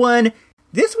 And this one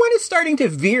is starting to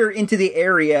veer into the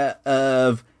area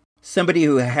of somebody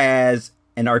who has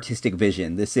an artistic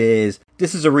vision. This is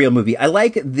a real movie. I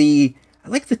like the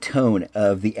tone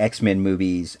of the X-Men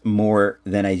movies more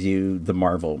than I do the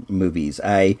Marvel movies.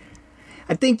 I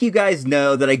think you guys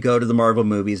know that I go to the Marvel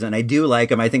movies, and I do like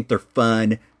them. I think they're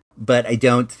fun, but I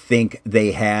don't think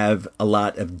they have a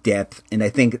lot of depth. And I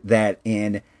think that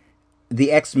in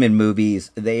the X-Men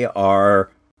movies, they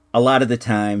are a lot of the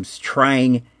times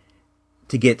trying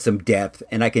to get some depth,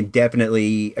 and I can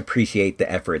definitely appreciate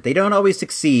the effort. They don't always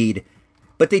succeed,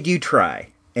 but they do try,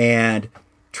 and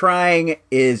trying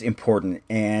is important.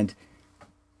 And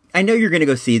I know you're going to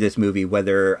go see this movie,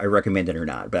 whether I recommend it or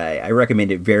not, but I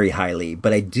recommend it very highly.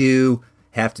 But I do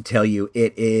have to tell you,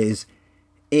 it is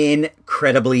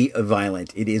incredibly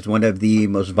violent. It is one of the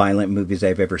most violent movies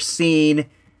I've ever seen.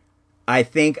 I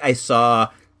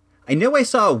know I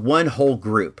saw one whole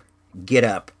group get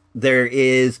up. There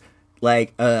is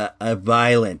like a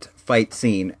violent fight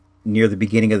scene near the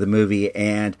beginning of the movie,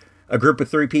 and a group of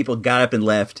 3 people got up and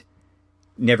left,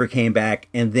 never came back.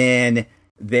 And then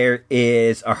there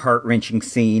is a heart-wrenching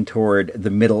scene toward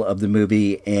the middle of the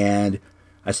movie, and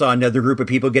I saw another group of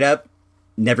people get up,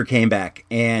 never came back.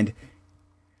 And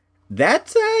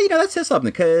that's, that says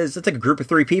something, because it's like a group of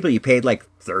 3 people. You paid like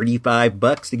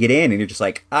 $35 to get in, and you're just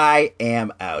like, I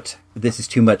am out. This is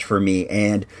too much for me.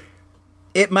 And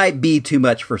it might be too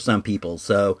much for some people.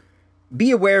 So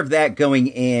be aware of that going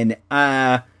in.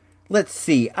 Let's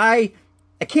see. I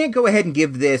can't go ahead and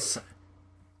give this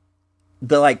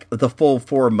the full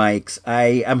 4 mics.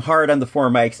 I'm hard on the 4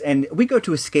 mics, and we go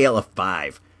to a scale of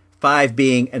 5. 5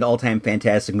 being an all-time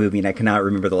fantastic movie, and I cannot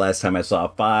remember the last time I saw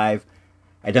 5.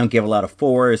 I don't give a lot of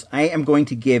 4s. I am going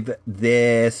to give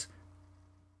this...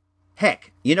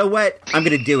 Heck, you know what? I'm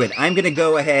going to do it. I'm going to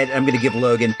go ahead, I'm going to give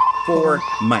Logan 4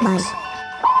 mics.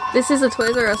 This is a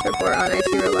Toys R Us report on IC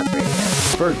Robots Radio.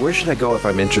 Bert, where should I go if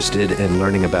I'm interested in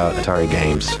learning about Atari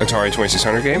games? Atari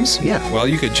 2600 games? Yeah. Well,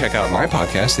 you could check out my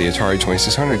podcast, the Atari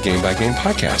 2600 Game by Game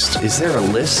Podcast. Is there a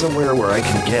list somewhere where I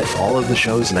can get all of the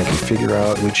shows and I can figure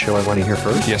out which show I want to hear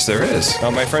first? Yes, there is.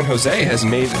 My friend Jose has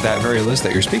made that very list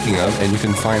that you're speaking of, and you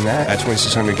can find that at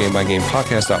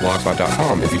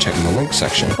 2600gamebygamepodcast.blogspot.com if you check in the links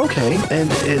section. Okay, and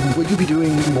will you be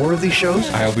doing more of these shows?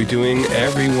 I'll be doing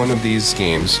every one of these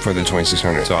games for the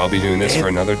 2600, so I'll be doing this for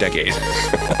another decade.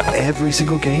 Every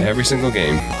single game? Every single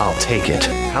game. I'll take it.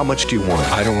 How much do you want?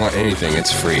 I don't want anything.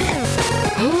 It's free.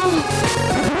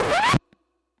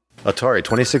 Atari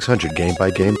 2600 Game by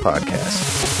Game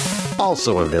Podcast.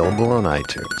 Also available on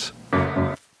iTunes.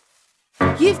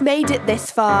 You've made it this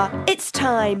far. It's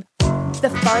time. The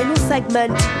final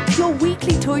segment, your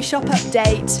weekly toy shop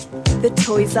update, the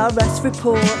Toys R Us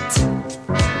report.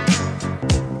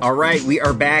 All right, we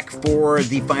are back for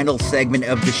the final segment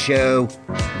of the show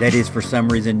that is for some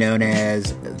reason known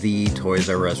as the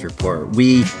Toys R Us report.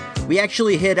 We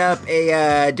actually hit up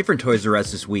a different Toys R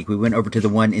Us this week. We went over to the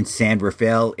one in San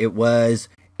Rafael. It was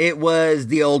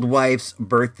the old wife's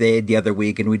birthday the other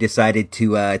week, and we decided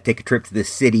to take a trip to the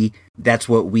city. That's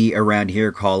what we around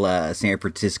here call San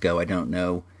Francisco. I don't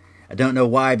know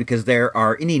why, because there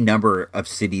are any number of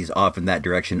cities off in that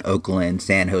direction. Oakland,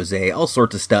 San Jose, all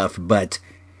sorts of stuff, but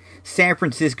San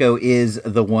Francisco is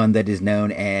the one that is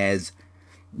known as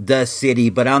the city.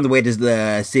 But on the way to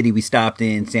the city, we stopped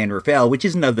in San Rafael, which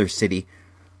is another city,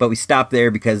 but we stopped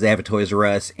there because they have a Toys R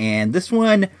Us, and this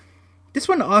one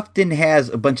often has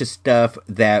a bunch of stuff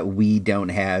that we don't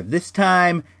have. This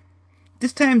time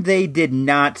they did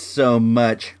not so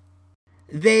much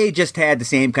they just had the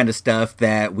same kind of stuff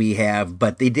that we have,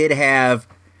 but they did have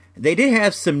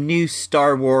some new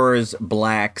Star Wars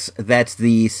blacks. That's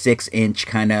the 6-inch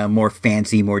kind of more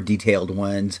fancy, more detailed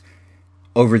ones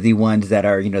over the ones that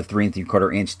are, 3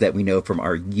 3/4 inch that we know from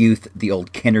our youth, the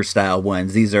old Kenner style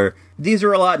ones. These are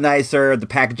a lot nicer. The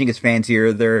packaging is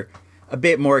fancier. They're a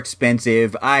bit more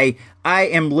expensive. I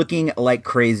am looking like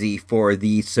crazy for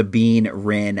the Sabine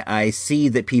Wren. I see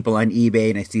that people on eBay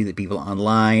and I see that people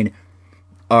online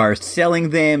are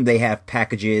selling them. They have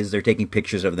packages. They're taking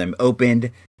pictures of them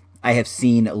opened. I have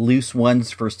seen loose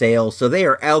ones for sale. So they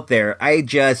are out there. I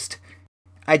just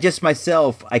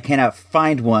myself, I cannot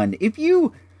find one. If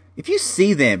you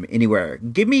see them anywhere,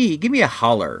 give me a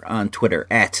holler on Twitter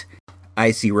at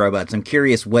ICRobots. I'm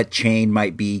curious what chain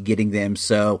might be getting them.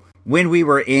 So when we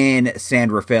were in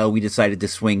San Rafael, we decided to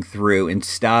swing through and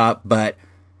stop, but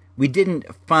we didn't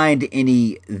find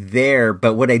any there.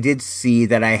 But what I did see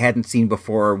that I hadn't seen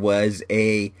before was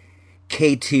a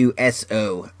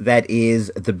K2SO. That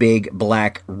is the big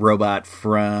black robot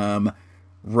from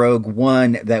Rogue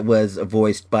One that was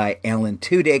voiced by Alan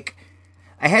Tudyk.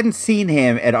 I hadn't seen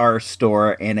him at our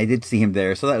store, and I did see him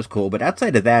there, so that was cool. But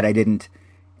outside of that, I didn't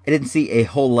see a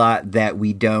whole lot that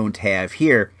we don't have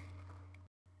here.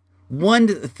 One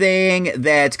thing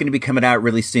that's going to be coming out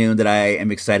really soon that I am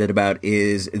excited about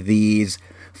is these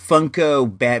Funko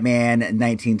Batman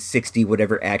 1960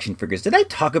 whatever action figures. Did I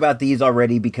talk about these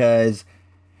already? Because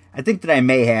I think that I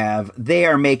may have. They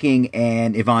are making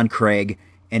an Yvonne Craig.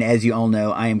 And as you all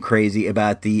know, I am crazy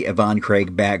about the Yvonne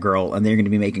Craig Batgirl, and they're going to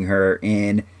be making her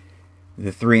in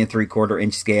the 3 3/4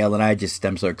 inch scale, and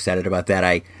I'm so excited about that.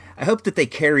 I hope that they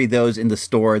carry those in the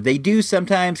store. They do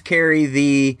sometimes carry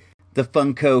the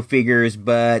Funko figures,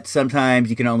 but sometimes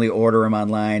you can only order them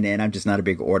online, and I'm just not a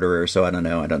big orderer, so I don't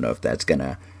know. I don't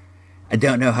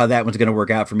know how that one's gonna work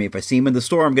out for me. If I see them in the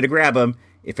store, I'm gonna grab them.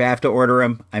 If I have to order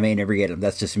them, I may never get them.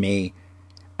 That's just me.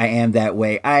 I am that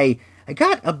way. I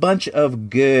got a bunch of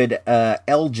good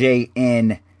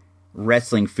LJN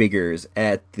wrestling figures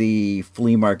at the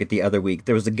flea market the other week.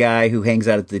 There was a guy who hangs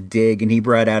out at the Dig, and he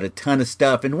brought out a ton of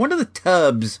stuff, and one of the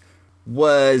tubs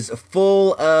was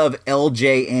full of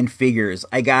LJN figures.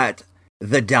 I got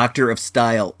the Doctor of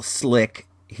Style, Slick.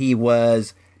 He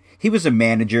was a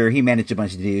manager. He managed a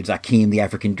bunch of dudes. Akeem, the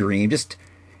African Dream, just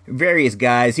various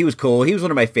guys. He was cool. He was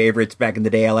one of my favorites back in the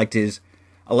day. I liked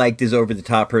his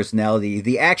over-the-top personality.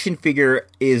 The action figure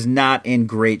is not in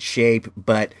great shape,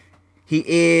 but he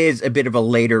is a bit of a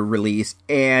later release,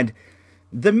 and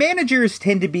the managers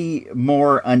tend to be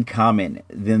more uncommon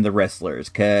than the wrestlers,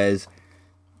 because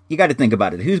you got to think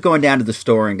about it. Who's going down to the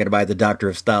store and going to buy the Doctor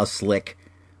of Style Slick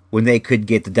when they could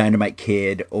get the Dynamite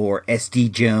Kid or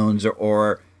SD Jones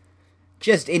or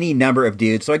just any number of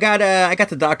dudes? So I got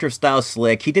the Doctor of Style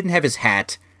Slick. He didn't have his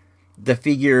hat. The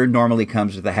figure normally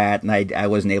comes with a hat, and I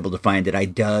wasn't able to find it. I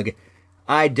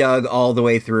dug all the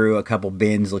way through a couple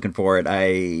bins looking for it.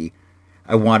 I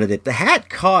wanted it. The hat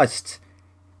cost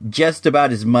just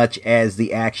about as much as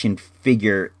the action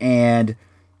figure, and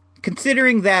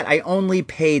considering that I only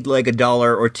paid like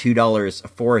 $1 or $2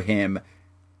 for him,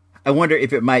 I wonder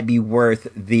if it might be worth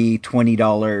the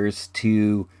 $20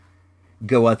 to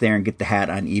go out there and get the hat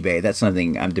on eBay. That's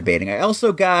something I'm debating. I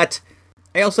also got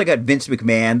Vince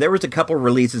McMahon. There was a couple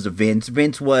releases of Vince.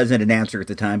 Vince was an announcer at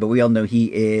the time, but we all know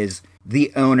he is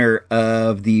the owner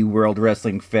of the World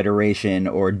Wrestling Federation,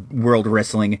 or World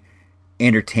Wrestling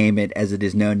Entertainment as it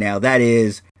is known now. That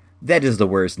is the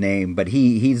worst name, but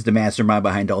he's the mastermind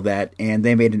behind all that, and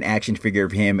they made an action figure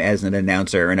of him as an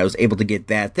announcer, and I was able to get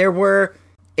that. There were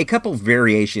a couple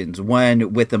variations,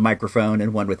 one with a microphone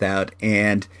and one without,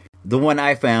 and the one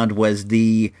I found was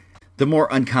the more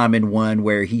uncommon one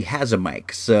where he has a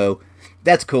mic. So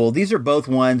that's cool. These are both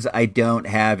ones I don't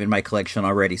have in my collection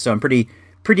already, so I'm pretty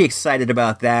excited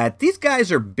about that. These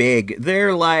guys are big.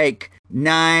 They're like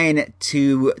 9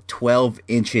 to 12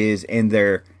 inches, and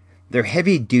they're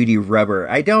heavy duty rubber.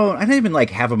 I don't even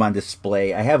like have them on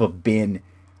display. I have a bin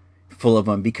full of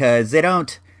them because they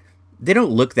don't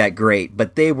look that great,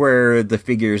 but they were the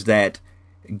figures that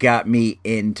got me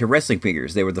into wrestling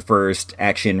figures. They were the first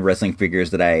action wrestling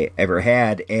figures that I ever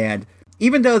had, and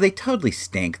even though they totally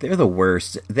stink, they're the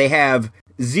worst. They have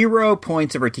 0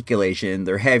 points of articulation.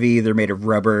 They're heavy. They're made of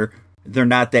rubber. They're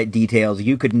not that detailed.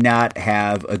 You could not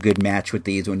have a good match with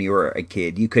these when you were a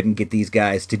kid. You couldn't get these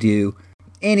guys to do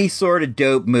any sort of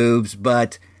dope moves,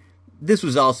 but this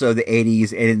was also the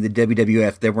 80s, and in the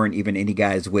WWF, there weren't even any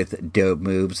guys with dope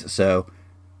moves, so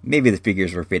maybe the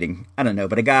figures were fitting. I don't know,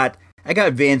 but I got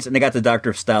Vince, and I got the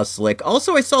Doctor of Style Slick.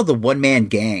 Also, I saw the One Man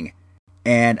Gang,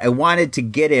 and I wanted to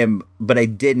get him, but I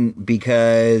didn't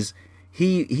because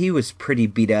he was pretty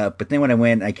beat up. But then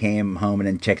when I came home and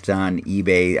then checked on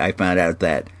eBay, I found out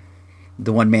that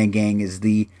the One Man Gang is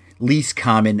the least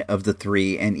common of the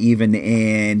three, and even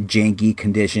in janky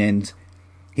conditions,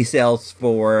 he sells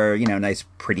for, nice,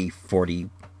 pretty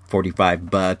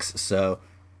 $45. So,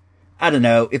 I don't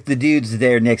know. If the dude's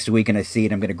there next week and I see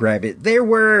it, I'm going to grab it. There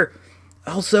were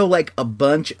also, like, a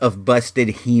bunch of busted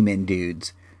He-Man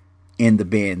dudes in the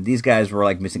bin. These guys were,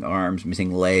 like, missing arms,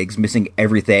 missing legs, missing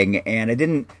everything, and I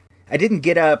didn't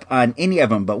get up on any of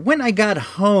them. But when I got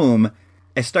home,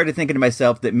 I started thinking to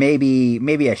myself that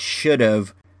maybe I should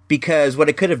have, because what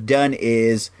I could have done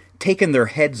is taken their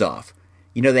heads off.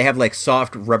 They have, like,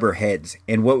 soft rubber heads,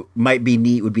 and what might be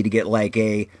neat would be to get, like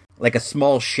a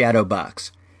small shadow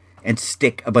box and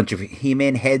stick a bunch of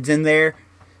He-Man heads in there.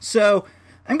 So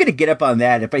I'm going to get up on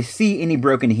that. If I see any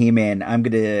broken He-Man,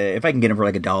 if I can get them for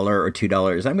like $1 or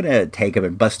 $2, I'm going to take them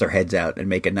and bust their heads out and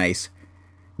make a nice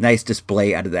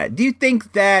display out of that. Do you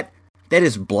think that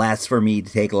is blasphemy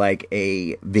to take like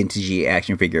a vintagey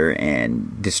action figure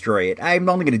and destroy it? I'm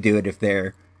only going to do it if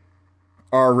they're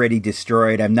already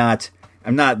destroyed. I'm not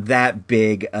that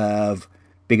big of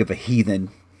a heathen.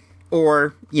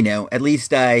 Or, at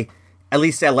least I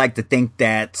like to think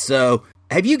that. So,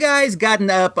 have you guys gotten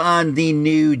up on the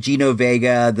new Gino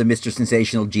Vega, the Mr.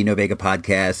 Sensational Gino Vega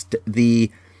podcast?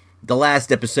 The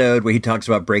last episode where he talks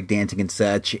about breakdancing and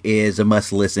such is a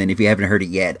must listen. If you haven't heard it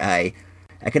yet, I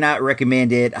cannot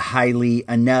recommend it highly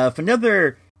enough.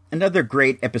 Another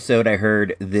great episode I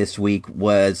heard this week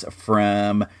was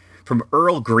from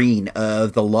Earl Green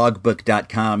of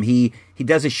thelogbook.com. He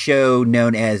does a show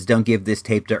known as Don't Give This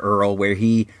Tape to Earl, where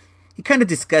he kind of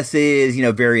discusses,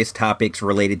 various topics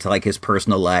related to like his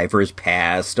personal life or his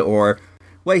past or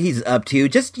what he's up to,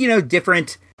 just,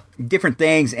 different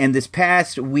things. And this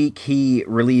past week he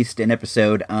released an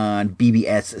episode on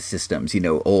BBS systems,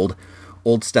 old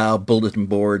style bulletin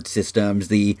board systems,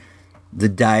 the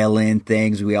dial-in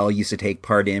things we all used to take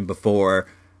part in before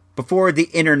the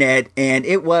internet, and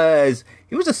it was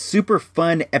a super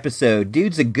fun episode.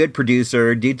 Dude's a good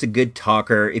producer, dude's a good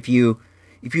talker. If you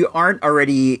aren't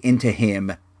already into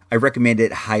him, I recommend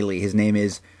it highly. His name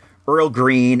is Earl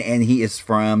Green, and he is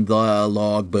from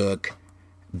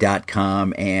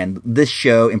thelogbook.com, and this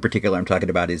show in particular I'm talking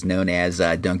about is known as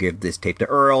Don't Give This Tape to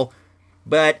Earl,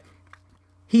 but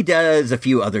he does a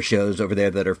few other shows over there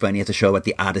that are funny. He has a show about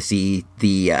the Odyssey,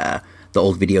 the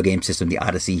old video game system, the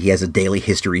Odyssey. He has a daily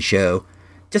history show.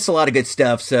 Just a lot of good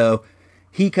stuff. So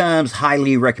he comes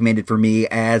highly recommended for me,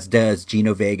 as does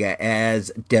Gino Vega,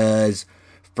 as does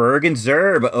Ferg and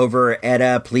Zerb over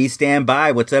at Please Stand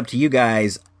By. What's up to you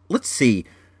guys? Let's see.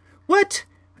 What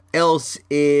else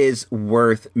is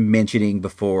worth mentioning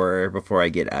before I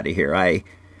get out of here? I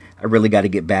really got to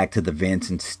get back to the vents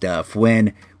and stuff.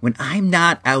 When I'm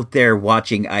not out there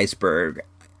watching Iceberg,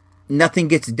 nothing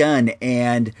gets done,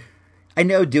 and I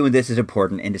know doing this is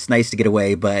important, and it's nice to get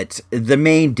away, but the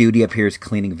main duty up here is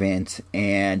cleaning vents,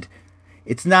 and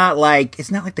it's not like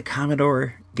the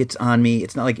Commodore gets on me.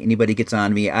 It's not like anybody gets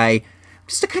on me. I'm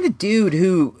just the kind of dude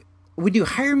who, when you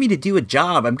hire me to do a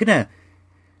job, I'm gonna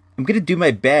do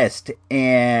my best,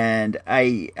 and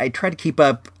I try to keep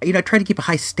up. Try to keep a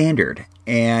high standard,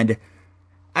 and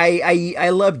I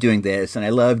love doing this, and I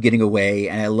love getting away,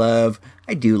 and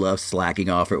I do love slacking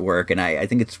off at work, and I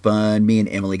think it's fun. Me and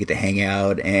Emily get to hang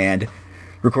out and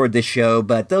record this show,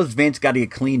 but those vents got to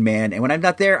get clean, man. And when I'm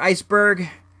not there, Iceberg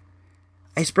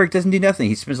doesn't do nothing.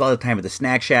 He spends a lot of time at the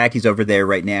Snack Shack. He's over there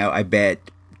right now, I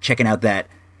bet, checking out that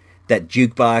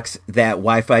jukebox, that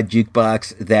Wi-Fi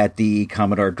jukebox that the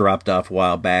Commodore dropped off a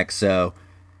while back. So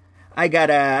I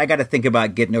gotta think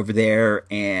about getting over there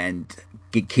and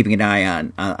keeping an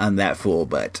eye on that fool.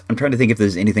 But I'm trying to think if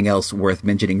there's anything else worth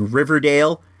mentioning.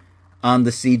 Riverdale on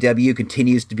the CW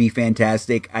continues to be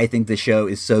fantastic. I think the show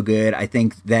is so good. I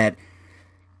think that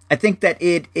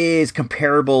it is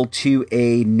comparable to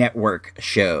a network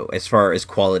show as far as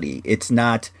quality. It's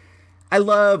not. I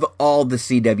love all the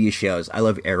CW shows. I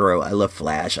love Arrow. I love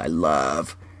Flash. I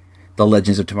love The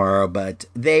Legends of Tomorrow. But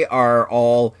they are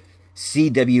all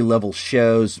CW level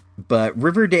shows. But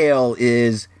Riverdale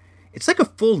it's like a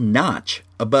full notch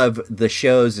above the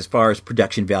shows as far as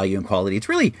production value and quality. It's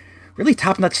really, really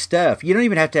top-notch stuff. You don't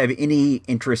even have to have any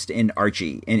interest in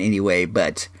Archie in any way,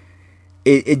 but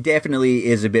it definitely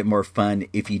is a bit more fun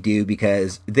if you do,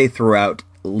 because they throw out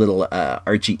little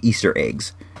Archie Easter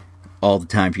eggs all the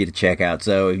time for you to check out.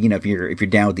 So, if you're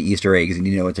down with the Easter eggs and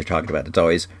you know what they're talking about, it's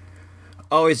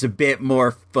always a bit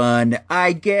more fun.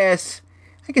 I guess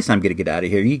I'm gonna get out of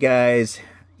here. You guys,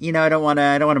 I don't want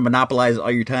to monopolize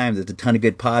all your time. There's a ton of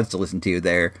good pods to listen to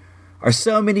there are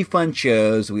so many fun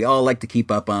shows we all like to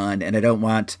keep up on, and I don't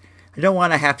want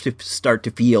to have to start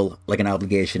to feel like an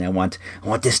obligation. I want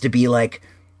this to be like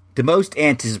the most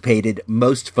anticipated,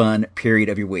 most fun period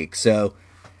of your week. So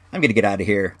I'm going to get out of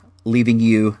here, leaving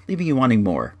you wanting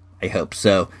more. I hope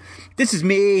so. This is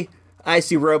me,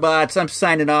 IC Robots. I'm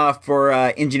signing off for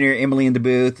engineer Emily in the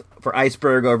booth, for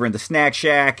Iceberg over in the Snack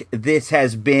Shack. This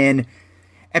has been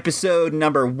episode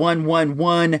number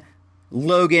 111.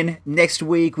 Logan, next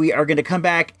week we are going to come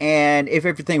back, and if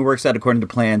everything works out according to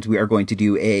plans, we are going to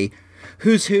do a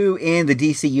Who's Who in the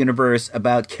DC Universe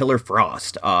about Killer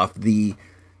Frost off the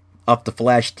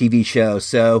Flash TV show.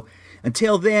 So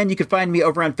until then, you can find me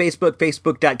over on Facebook,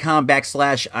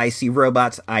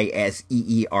 facebook.com/ICRobots,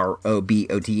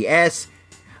 ISEEROBOTS,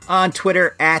 on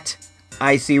Twitter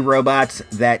 @ICRobots,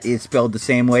 that is spelled the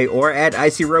same way, or at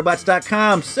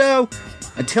ICRobots.com. So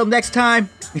until next time,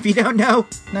 if you don't know,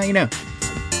 now you know.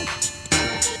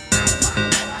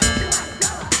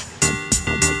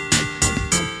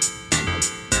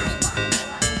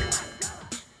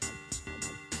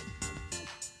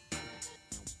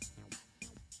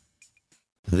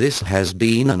 This has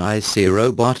been an IC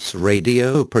Robots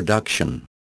radio production.